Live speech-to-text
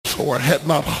or had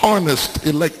not harnessed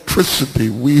electricity.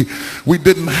 We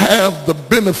didn't have the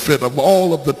benefit of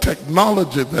all of the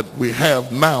technology that we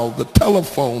have now. The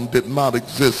telephone did not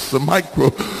exist. The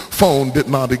microphone did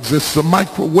not exist. The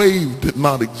microwave did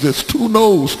not exist. Who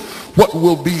knows what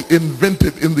will be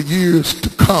invented in the years to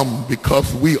come,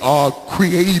 because we are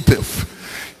creative.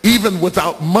 Even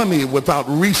without money, without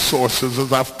resources,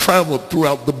 as I've traveled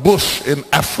throughout the bush in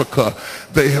Africa,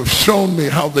 they have shown me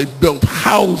how they built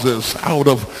houses out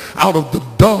of the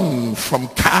dung from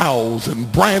cows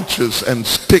and branches and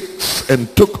sticks,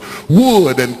 and took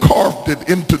wood and carved it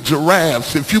into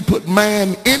giraffes. If you put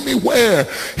man anywhere,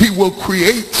 he will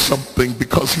create something,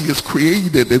 because he is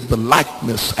created in the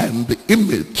likeness and the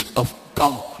image of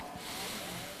God.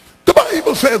 The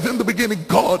Bible says, in the beginning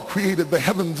God created the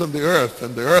heavens and the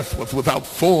earth was without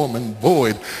form and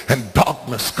void, and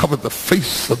darkness covered the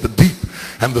face of the deep,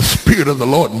 and the Spirit of the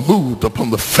Lord moved upon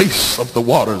the face of the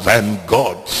waters. And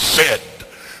God said,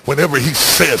 whenever he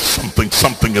says something,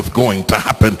 something is going to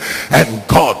happen. And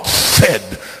God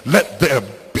said, let there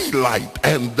be light,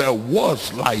 and there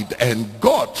was light. And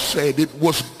God said it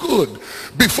was good.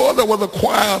 Before there was a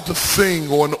choir to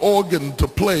sing, or an organ to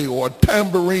play, or a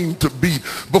tambourine to beat,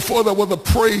 before there was a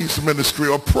praise ministry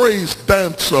or praise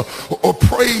dancer or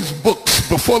praise books,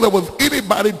 before there was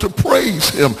anybody to praise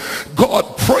him,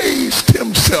 God praised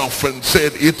himself and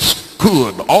said, it's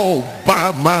good all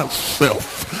by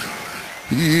myself.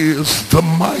 He is the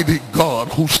mighty God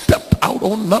who stepped out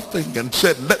on nothing and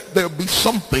said, let there be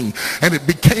something. And it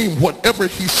became whatever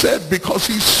he said, because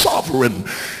he's sovereign.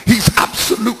 He's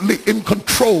absolutely in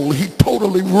control. He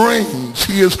totally reigns.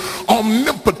 He is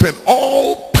omnipotent,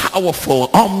 all-powerful,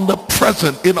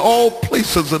 omnipresent, in all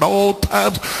places, at all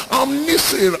times,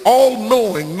 omniscient,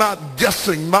 all-knowing, not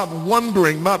guessing, not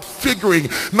wondering, not figuring,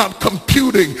 not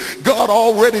computing. God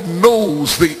already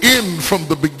knows the end from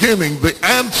the beginning, the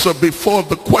answer before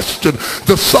the question,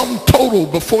 the sum total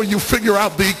before you figure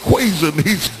out the equation.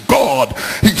 He's God.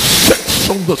 He sits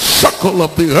on the circle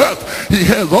of the earth. He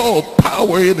has all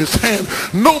power in his hand.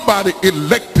 Nobody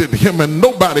elected him, and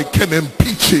nobody can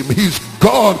impeach him. He's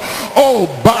God all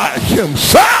by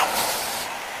himself.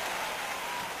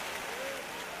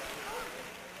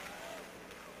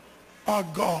 Our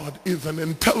God is an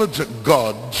intelligent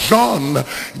God. John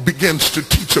begins to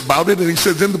teach about it, and he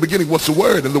says, in the beginning was the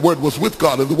Word, and the Word was with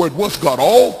God, and the Word was God.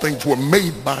 All things were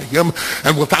made by him,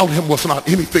 and without him was not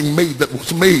anything made that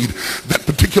was made. That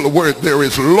particular word there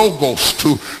is logos,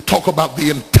 to talk about the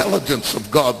intelligence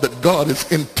of God, that God is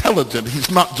intelligent.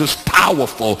 He's not just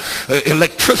powerful.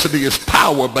 Electricity is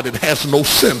power, but it has no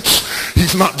sense.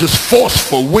 He's not just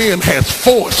forceful. Wind has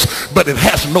force, but it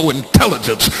has no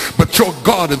intelligence. But your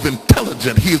God is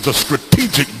intelligent. He is a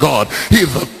strategic God. He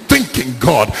is a thinking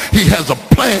God. He has a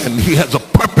plan. He has a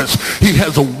purpose. He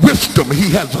has a wisdom. He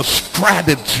has a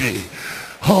strategy.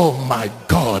 Oh my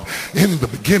God, in the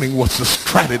beginning was the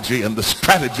strategy, and the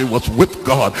strategy was with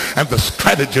God, and the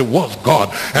strategy was God,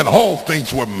 and all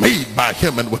things were made by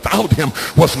him, and without him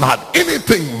was not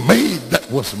anything made that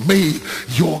was made.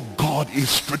 Your God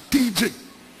is strategic.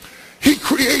 He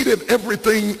created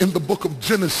everything in the book of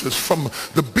Genesis, from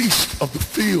the beast of the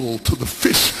field to the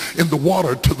fish in the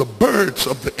water to the birds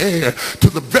of the air to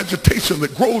the vegetation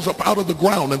that grows up out of the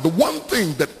ground. And the one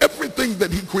thing that everything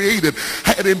that he created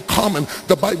had in common,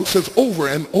 the Bible says over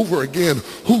and over again,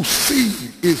 whose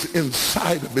seed is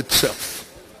inside of itself.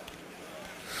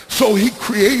 So he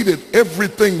created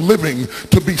everything living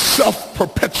to be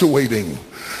self-perpetuating,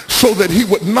 so that he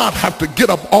would not have to get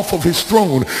up off of his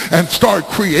throne and start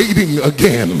creating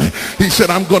again. He said,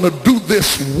 I'm going to do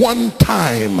this one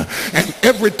time, and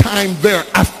every time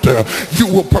thereafter you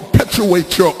will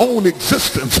perpetuate your own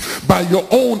existence by your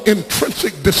own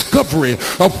intrinsic discovery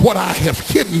of what I have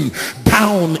hidden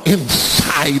down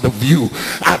inside of you.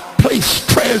 I place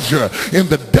treasure in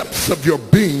the depths of your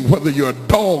being, whether you're a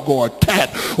dog or a cat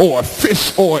or a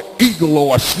fish or an eagle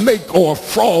or a snake or a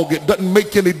frog. It doesn't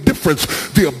make any difference.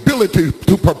 The ability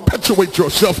to perpetuate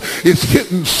yourself is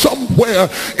hidden somewhere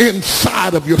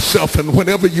inside of yourself, and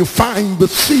whenever you find the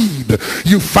seed,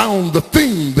 you found the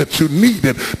thing that you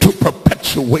needed to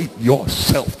perpetuate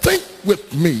yourself. Think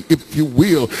with me, if you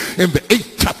will, in the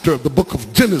 8th chapter of the book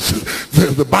of Genesis.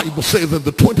 The Bible says in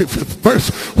the 25th verse,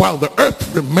 while the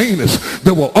earth remaineth,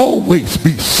 there will always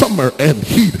be summer and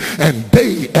heat, and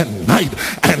day and night,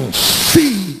 and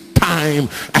seed time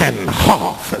and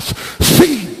harvest.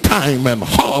 Seed time and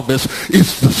harvest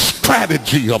is the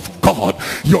strategy of God.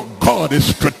 Your God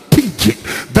is strategic. strategic.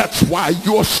 That's why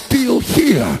you're still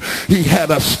here. He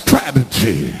had a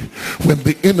strategy. When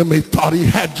the enemy thought he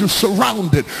had you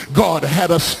surrounded, God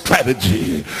had a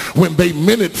strategy. When they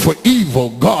meant it for evil,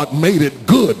 God made it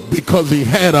good because he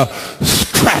had a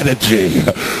strategy.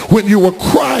 When you were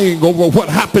crying over what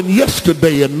happened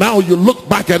yesterday and now you look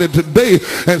back at it today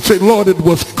and say, Lord, it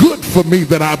was good for me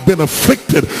that I've been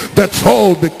afflicted. That's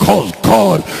all because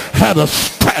God had a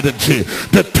strategy.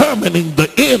 Determining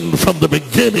the end from the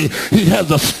beginning, he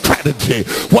has a strategy.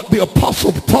 What the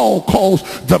Apostle Paul calls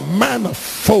the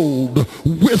manifold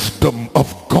wisdom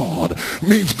of God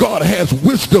means God has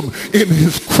wisdom in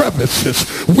his crevices,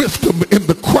 wisdom in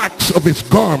the cracks of his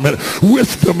garment,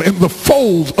 wisdom in the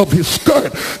folds of his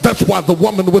skirt. That's why the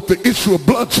woman with the issue of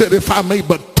blood said, if I may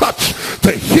but touch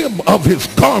the hem of his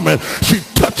garment. She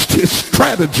touched his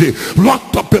strategy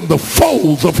locked up in the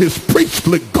folds of his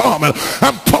priestly garment.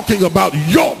 I'm talking about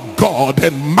your God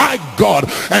and my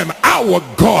God and our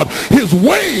God. His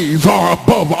ways are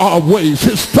above our ways.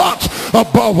 His thoughts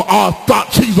above our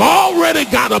thoughts. He's already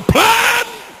got a plan.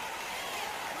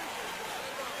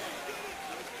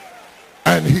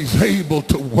 And he's able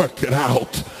to work it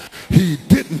out. He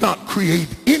did not create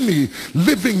any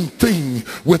living thing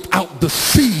without the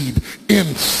seed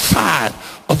inside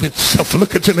of itself.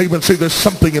 Look at your neighbor and say, there's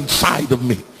something inside of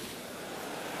me.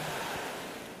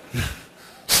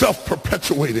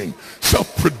 Self-perpetuating,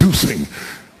 self-producing,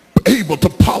 able to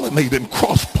pollinate and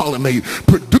cross-pollinate,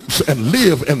 produce and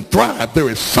live and thrive. There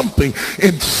is something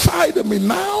inside of me.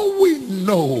 Now we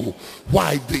know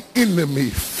why the enemy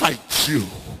fights you.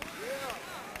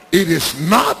 It is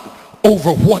not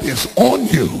over what is on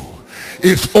you.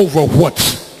 It's over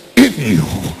what's in you.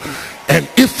 And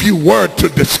if you were to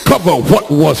discover what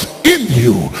was in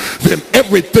you, then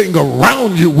everything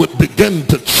around you would begin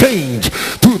to change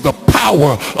through the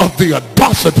power of the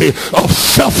audacity of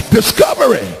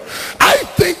self-discovery. I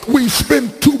think we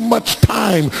spend too much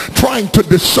time trying to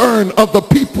discern other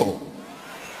people.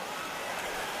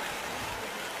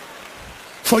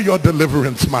 For your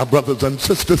deliverance, my brothers and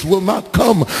sisters, will not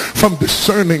come from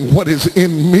discerning what is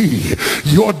in me.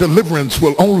 Your deliverance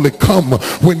will only come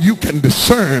when you can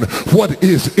discern what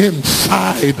is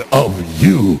inside of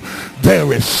you.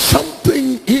 There is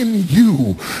something in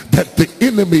you that the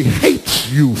enemy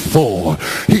hates you for.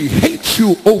 He hates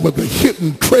you over the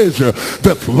hidden treasure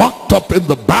that's locked up in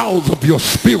the bowels of your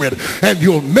spirit, and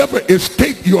you'll never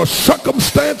escape your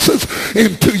circumstances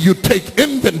until you take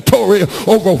inventory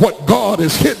over what God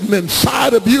has hidden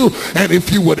inside of you. And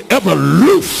if you would ever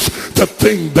loose the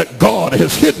thing that God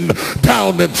has hidden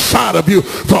down inside of you,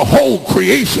 the whole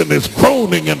creation is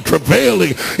groaning and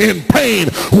travailing in pain,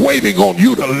 waiting on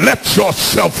you to let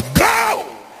yourself go.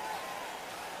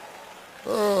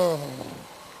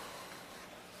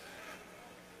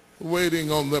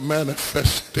 Waiting on the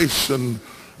manifestation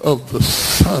of the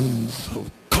sons of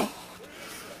God.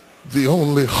 The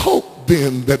only hope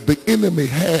then that the enemy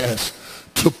has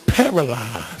to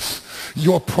paralyze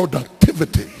your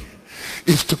productivity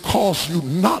is to cause you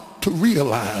not to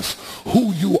realize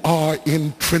who you are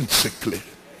intrinsically.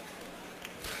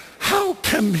 How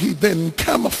can he then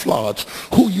camouflage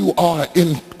who you are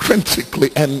intrinsically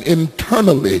and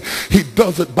internally? He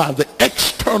does it by the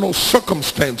external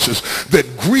circumstances that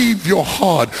grieve your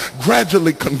heart,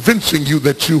 gradually convincing you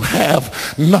that you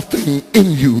have nothing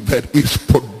in you that is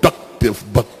productive,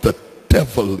 but the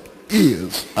devil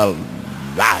is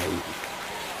alive.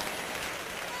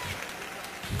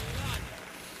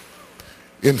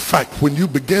 In fact, when you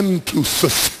begin to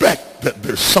suspect that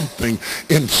there's something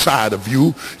inside of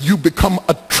you, you become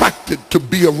attracted to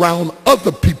be around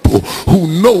other people who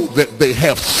know that they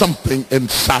have something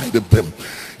inside of them.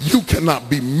 You cannot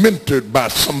be mentored by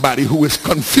somebody who is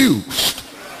confused.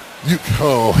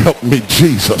 Oh, help me,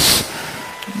 Jesus.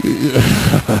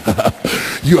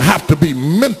 You have to be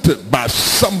mentored by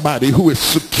somebody who is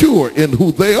secure in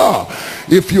who they are.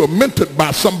 If you're mentored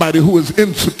by somebody who is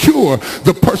insecure,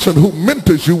 the person who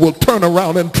mentors you will turn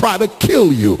around and try to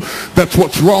kill you. That's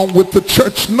what's wrong with the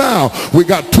church now. We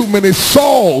got too many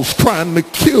Sauls trying to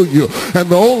kill you. And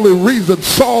the only reason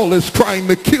Saul is trying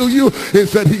to kill you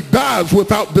is that he dies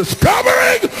without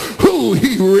discovering who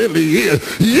he really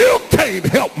is. You can't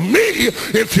help me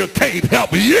if you can't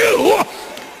help you.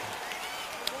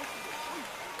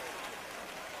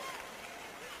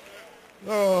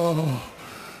 Oh,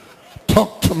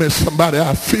 talk to me, somebody.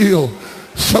 I feel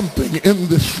something in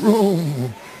this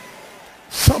room.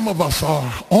 Some of us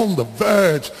are on the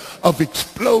verge of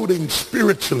exploding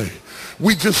spiritually.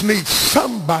 We just need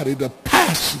somebody to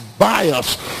pass by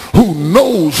us who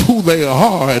knows who they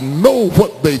are and know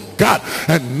what they got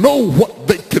and know what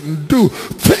they can do.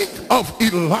 Think of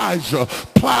Elijah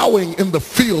plowing in the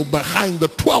field behind the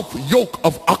 12th yoke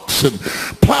of oxen,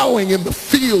 plowing in the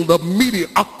field of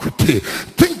mediocrity,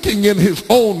 thinking in his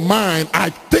own mind, I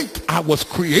think I was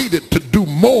created to do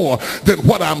more than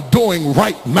what I'm doing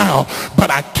right now, but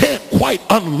I can't quite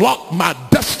unlock my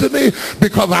destiny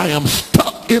because I am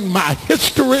stuck in my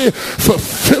history,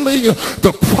 fulfilling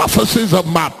the prophecies of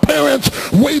my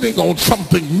parents, waiting on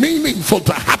something meaningful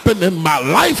to happen in my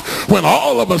life, when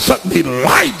all of a sudden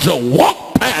Elijah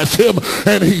walked past him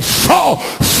and he saw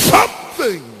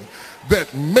something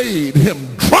that made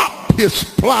him drop his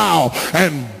plow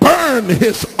and burn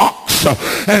his ox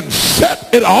and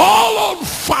set it all on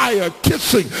fire,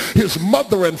 kissing his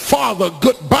mother and father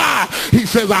goodbye. He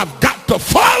says, I've got to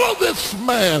follow this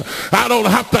man. I don't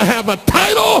have to have a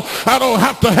title. I don't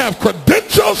have to have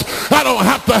credentials. I don't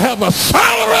have to have a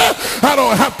salary. I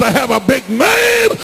don't have to have a big name.